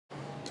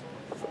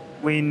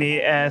we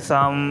need add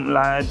some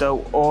like the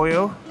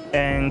oil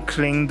and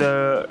clean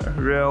the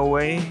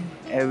railway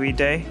every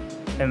day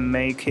and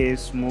make it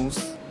smooth.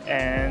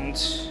 And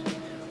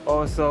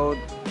also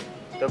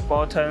the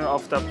bottom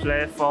of the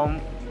platform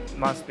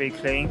must be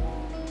clean.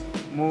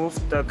 Move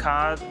the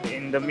car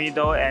in the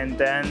middle and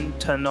then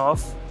turn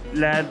off.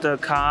 Let the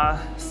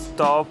car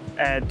stop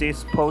at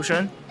this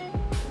portion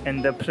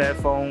and the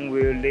platform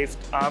will lift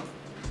up.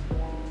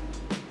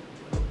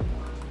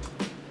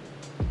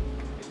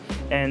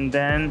 And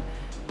then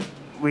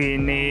we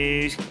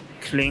need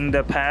clean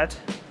the pad.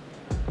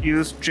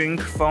 Use drink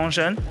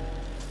function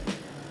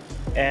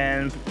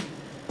and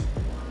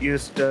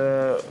use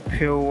the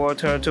pure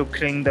water to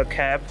clean the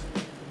cap.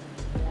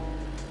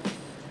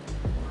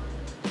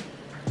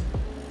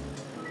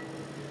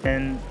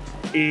 And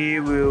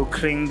it will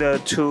clean the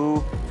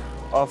tube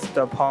of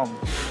the pump.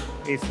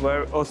 It's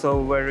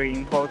also very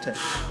important.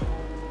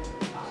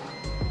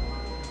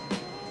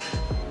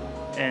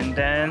 And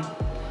then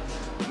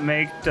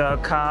make the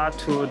car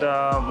to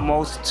the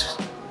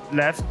most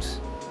left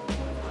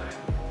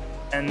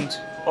and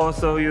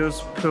also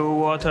use pure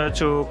water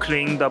to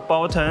clean the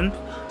bottom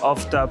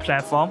of the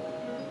platform.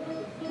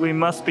 We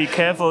must be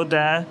careful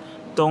that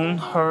don't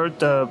hurt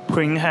the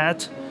print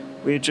head.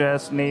 We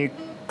just need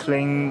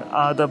clean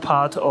other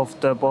part of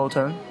the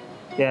bottom.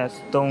 Yes,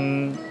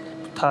 don't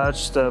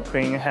touch the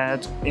print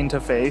head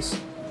interface.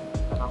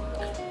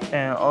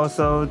 And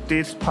also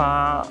this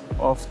part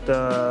of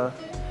the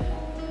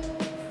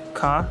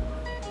car